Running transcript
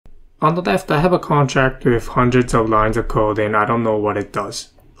On the left, I have a contract with hundreds of lines of code and I don't know what it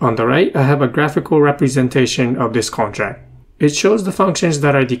does. On the right, I have a graphical representation of this contract. It shows the functions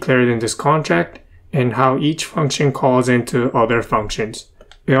that are declared in this contract and how each function calls into other functions.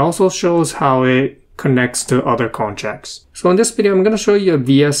 It also shows how it connects to other contracts. So in this video, I'm going to show you a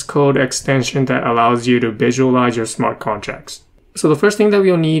VS Code extension that allows you to visualize your smart contracts. So the first thing that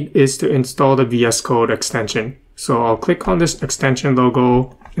we'll need is to install the VS Code extension. So I'll click on this extension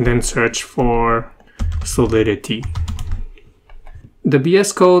logo and then search for Solidity. The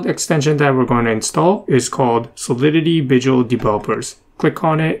VS Code extension that we're going to install is called Solidity Visual Developers. Click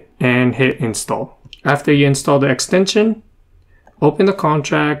on it and hit install. After you install the extension, open the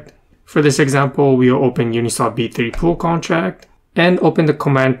contract. For this example, we'll open Uniswap V3 pool contract and open the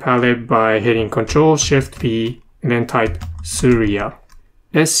command palette by hitting Ctrl-Shift-V and then type Surya,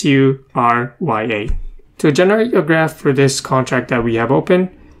 S-U-R-Y-A. To generate a graph for this contract that we have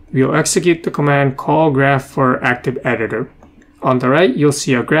open, we'll execute the command call graph for active editor. On the right, you'll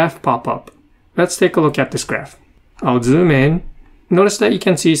see a graph pop up. Let's take a look at this graph. I'll zoom in. Notice that you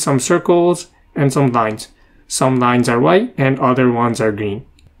can see some circles and some lines. Some lines are white and other ones are green.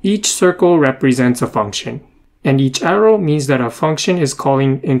 Each circle represents a function, and each arrow means that a function is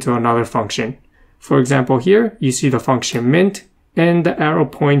calling into another function. For example, here you see the function mint, and the arrow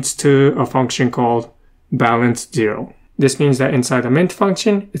points to a function called balance 0. This means that inside the mint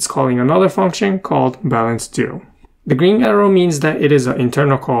function, it's calling another function called balance 0. The green arrow means that it is an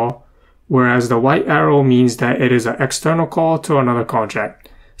internal call, whereas the white arrow means that it is an external call to another contract.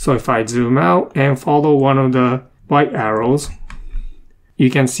 So if I zoom out and follow one of the white arrows, you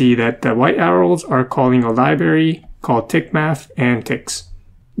can see that the white arrows are calling a library called TickMath and Ticks.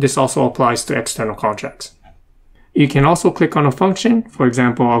 This also applies to external contracts. You can also click on a function. For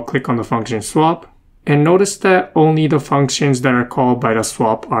example, I'll click on the function swap, and notice that only the functions that are called by the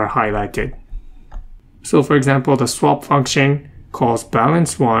swap are highlighted. So for example, the swap function calls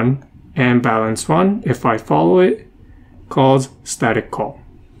balance 1, and balance 1, if I follow it, calls static call.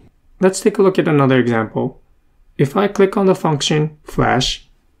 Let's take a look at another example. If I click on the function flash,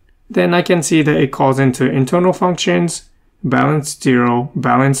 then I can see that it calls into internal functions, balance 0,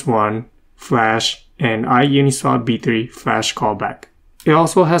 balance 1, flash, and iUniswap v3 flash callback. It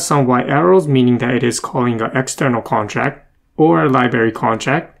also has some white arrows, meaning that it is calling an external contract or a library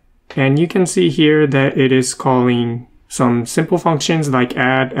contract. And you can see here that it is calling some simple functions like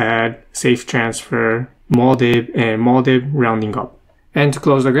add, safe transfer, moldib, and moldib rounding up. And to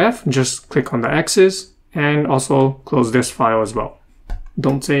close the graph, just click on the X's and also close this file as well.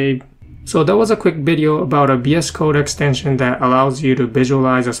 Don't save. So that was a quick video about a VS Code extension that allows you to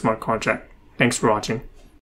visualize a smart contract. Thanks for watching.